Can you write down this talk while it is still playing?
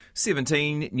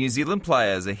17 New Zealand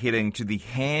players are heading to the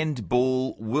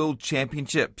Handball World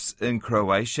Championships in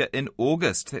Croatia in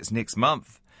August. That's next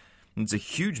month. It's a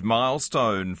huge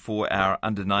milestone for our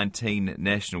under-19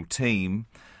 national team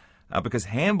because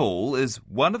handball is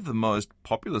one of the most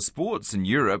popular sports in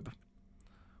Europe.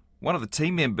 One of the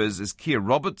team members is Keir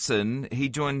Robertson. He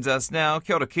joins us now.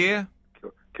 Kia ora, Keir.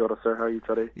 Kia ora, sir. How are you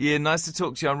today? Yeah, nice to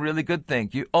talk to you. I'm really good,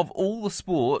 thank you. Of all the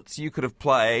sports you could have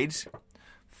played,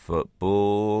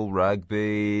 football,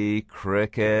 rugby,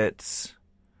 cricket,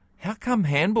 how come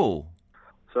handball?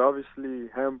 So obviously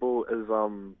handball is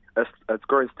it's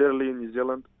growing steadily in New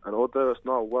Zealand, and although it's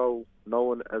not well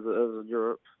known as it is in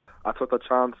Europe, I took the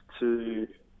chance to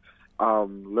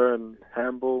learn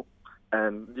handball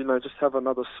and just have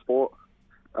another sport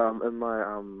in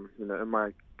my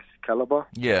caliber.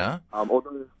 Yeah.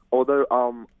 Although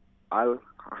I'm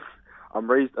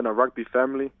raised in a rugby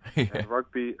family, Yeah. and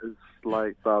rugby is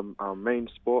like our main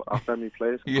sport our family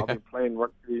plays. Yeah. I've been playing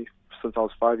rugby since I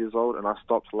was 5 years old, and I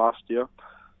stopped last year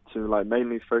to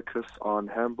mainly focus on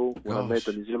handball when I made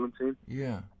the New Zealand team.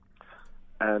 Yeah.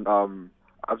 And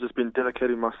I've just been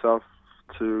dedicating myself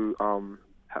to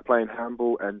playing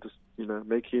handball, and just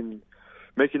making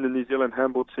the New Zealand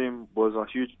handball team was a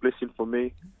huge blessing for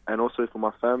me and also for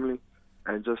my family.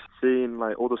 And just seeing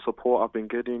all the support I've been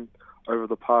getting over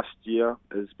the past year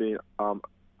has been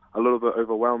a little bit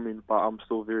overwhelming, but I'm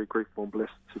still very grateful and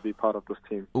blessed to be part of this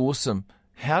team. Awesome.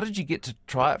 How did you get to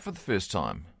try it for the first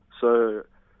time? So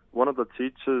one of the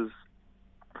teachers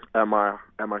at my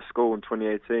school in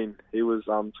 2018, he was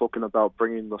talking about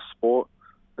bringing the sport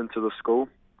into the school.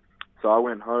 So I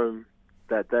went home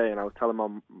that day and I was telling my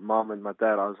mum and my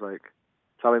dad, I was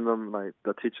telling them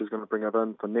the teacher's going to bring it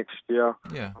in for next year.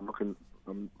 Yeah.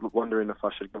 I'm wondering if I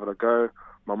should give it a go.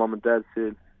 My mum and dad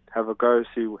said, have a go,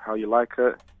 see how you like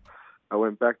it. I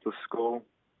went back to school.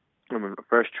 The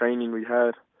first training we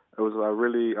had, it was a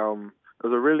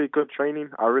really good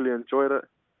training. I really enjoyed it.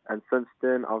 And since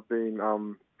then, I've been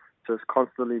just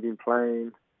constantly been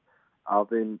playing. I've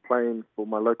been playing for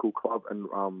my local club and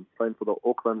playing for the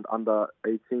Auckland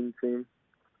under-18 team,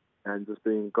 and just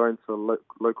been going to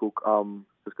local,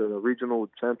 just going to regional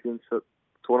championship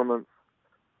tournaments.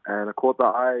 And I caught the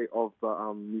eye of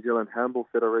the New Zealand Handball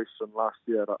Federation last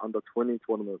year at the under-20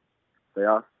 tournament. They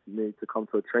asked me to come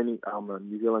to a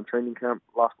New Zealand training camp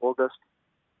last August.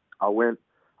 I went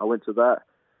to that,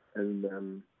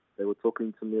 and they were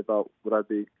talking to me about would I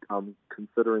be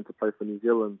considering to play for New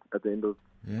Zealand at the end of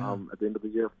the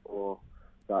year for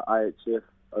the IHF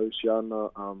Oceania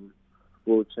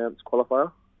World Champs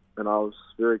qualifier, and I was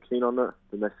very keen on it.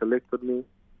 And they selected me,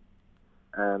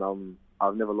 and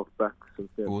I've never looked back since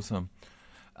then. Awesome.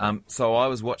 So I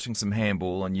was watching some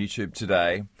handball on YouTube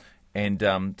today, and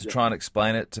to try and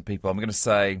explain it to people, I'm going to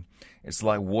say it's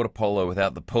like water polo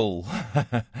without the pool.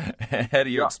 How do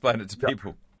you explain it to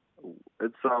people?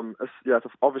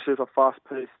 Obviously it's a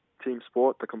fast-paced team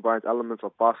sport that combines elements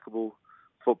of basketball,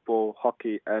 football,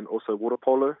 hockey, and also water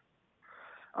polo.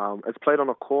 It's played on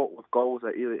a court with goals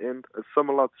at either end. It's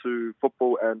similar to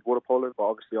football and water polo, but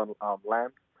obviously on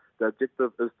land. The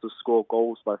objective is to score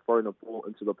goals by throwing a ball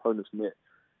into the opponent's net,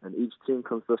 and each team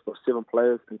consists of 7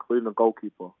 players, including a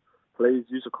goalkeeper. Players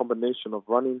use a combination of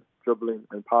running, dribbling,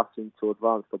 and passing to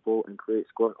advance the ball and create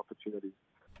scoring opportunities.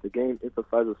 The game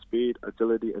emphasizes speed,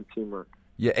 agility, and teamwork.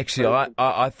 Yeah, actually,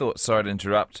 I thought. Sorry to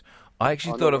interrupt. I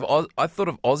thought of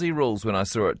Aussie rules when I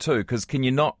saw it too. Because can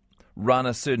you not run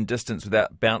a certain distance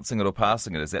without bouncing it or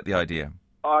passing it? Is that the idea?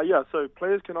 So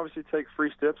players can obviously take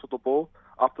 3 steps with the ball,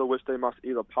 after which they must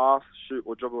either pass, shoot,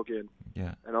 or dribble again.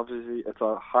 Yeah. And obviously, it's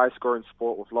a high-scoring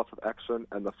sport with lots of action,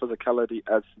 and the physicality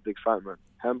adds to the excitement.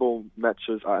 Handball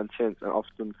matches are intense, and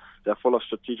often they're full of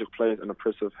strategic plays and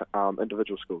impressive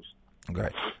individual skills.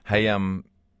 Great. Hey,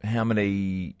 how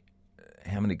many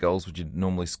goals would you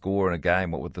normally score in a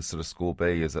game? What would the sort of score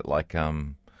be? Is it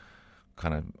kind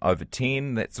of over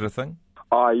 10, that sort of thing?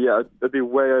 Yeah, it'd be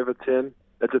way over 10.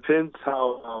 It depends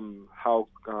how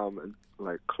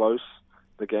close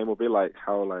the game will be,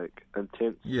 how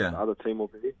intense the other team will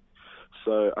be.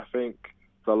 So I think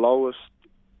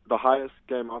the highest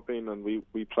game I've been in,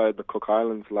 we played the Cook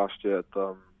Islands last year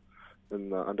in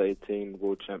the under-18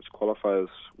 World Champs qualifiers.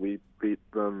 We beat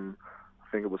them, I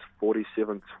think it was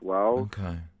 47-12.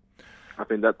 Okay. I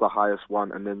think that's the highest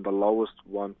one, and then the lowest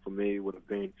one for me would have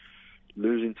been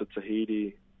losing to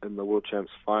Tahiti in the World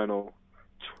Champs final,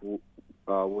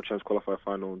 World Champs qualifier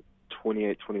final,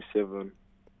 28-27.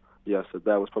 Yeah, so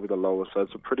that was probably the lowest. So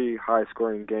it's a pretty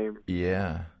high-scoring game.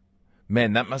 Yeah.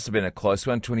 Man, that must have been a close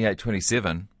one,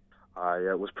 28-27.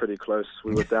 Yeah, it was pretty close.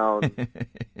 We were down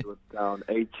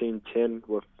 18-10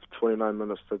 with 29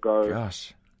 minutes to go.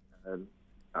 Gosh.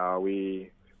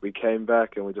 we came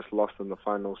back and we just lost in the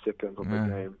final seconds of the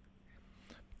game.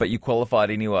 But you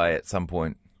qualified anyway at some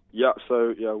point. Yeah,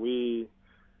 so we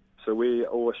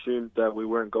all assumed that we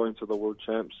weren't going to the World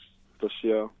Champs this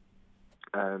year,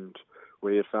 and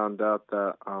we had found out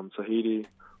that Tahiti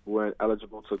weren't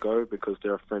eligible to go because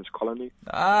they're a French colony.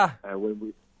 And when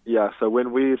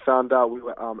we found out we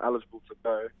were eligible to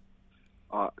go,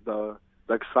 the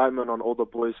excitement on all the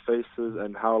boys' faces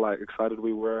and how excited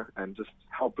we were and just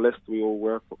how blessed we all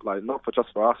were, not just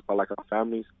for us but our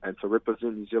families, and to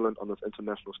represent New Zealand on this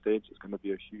international stage is going to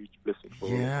be a huge blessing for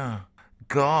us. Yeah.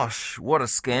 Gosh, what a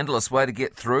scandalous way to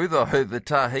get through though. The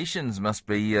Tahitians must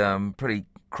be pretty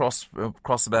cross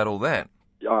about all that.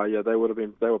 Yeah, they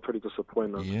were pretty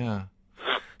disappointed. Yeah.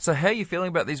 So how are you feeling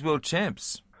about these world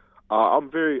champs?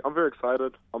 I'm very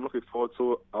excited. I'm looking forward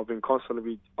to it. I've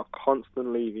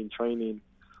constantly been training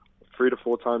 3 to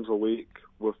 4 times a week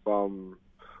with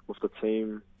the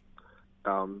team,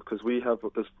 because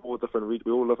there's 4 different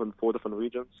we all live in 4 different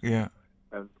regions. Yeah.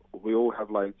 And we all have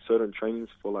certain trainings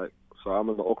for so I'm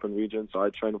in the Auckland region, so I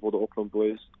train with all the Auckland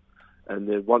boys, and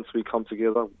then once we come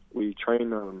together, we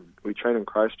train in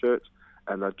Christchurch,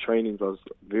 and the trainings are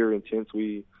very intense.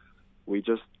 We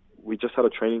just had a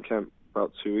training camp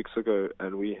about 2 weeks ago,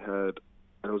 and it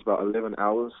was about 11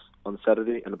 hours on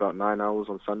Saturday and about 9 hours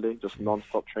on Sunday, just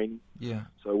non-stop training. Yeah.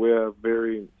 So we're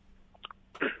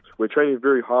training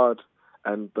very hard,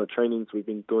 and the trainings we've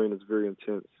been doing is very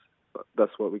intense. But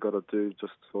that's what we got to do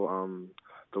just for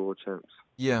the World Champs.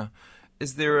 Yeah.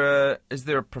 Is there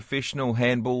a professional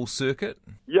handball circuit?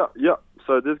 Yeah.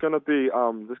 So there's actually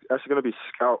going to be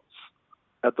scouts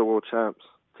at the World Champs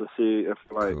to see if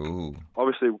Cool.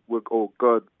 Obviously we're all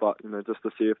good, but just to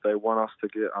see if they want us to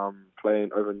get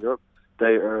playing over in Europe.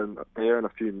 They earn a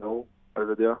few mil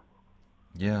over there.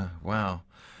 Yeah. Wow.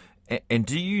 And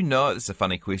do you know, it's a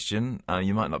funny question,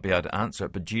 you might not be able to answer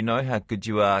it, but do you know how good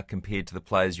you are compared to the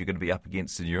players you're going to be up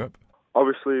against in Europe?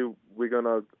 Obviously we're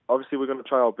gonna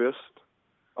try our best.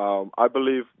 I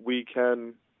believe we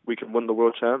can win the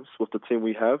World Champs with the team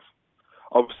we have.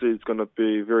 Obviously it's going to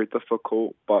be very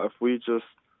difficult, but if we just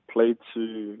play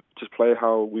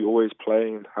how we always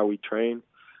play and how we train,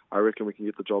 I reckon we can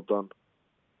get the job done.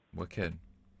 Wicked.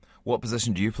 What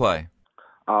position do you play?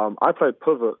 I play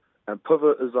pivot, and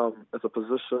pivot is a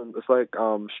position. It's like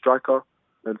striker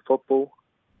in football.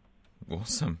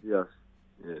 Awesome. Yes.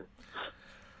 Yeah.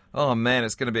 Oh man,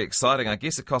 it's going to be exciting. I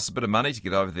guess it costs a bit of money to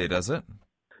get over there, does it?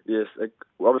 Yes.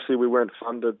 Obviously, we weren't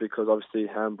funded because obviously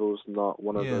handball's not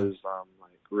one of those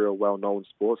real well-known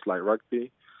sports like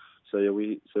rugby. So yeah,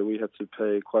 we had to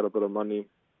pay quite a bit of money.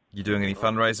 You doing any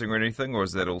fundraising or anything, or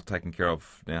is that all taken care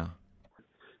of now?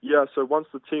 Yeah, so once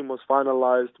the team was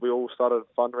finalised, we all started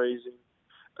fundraising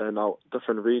in our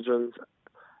different regions.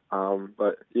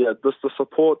 But yeah, just the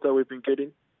support that we've been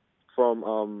getting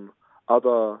from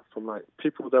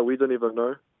people that we didn't even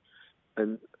know,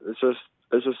 and it's just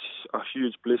a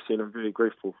huge blessing. I'm very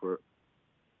grateful for it.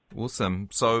 Awesome.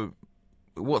 So,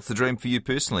 what's the dream for you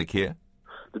personally, Keir?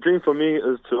 The dream for me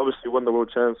is to obviously win the World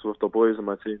Champs with the boys in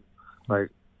my team,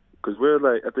 because we're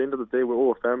at the end of the day, we're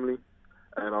all a family.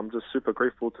 And I'm just super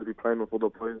grateful to be playing with all the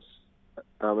boys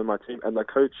in my team. And the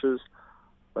coaches,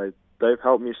 they've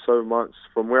helped me so much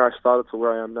from where I started to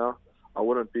where I am now. I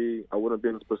wouldn't be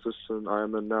in this position I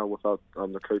am in now without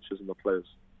the coaches and the players.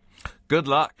 Good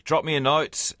luck. Drop me a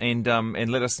note and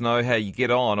let us know how you get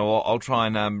on, or I'll try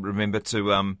and remember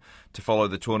to follow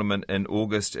the tournament in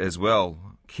August as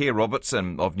well. Keir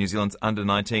Robertson of New Zealand's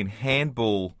under-19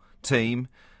 handball team.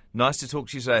 Nice to talk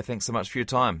to you today. Thanks so much for your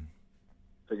time.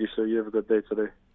 Thank you, sir. You have a good day today.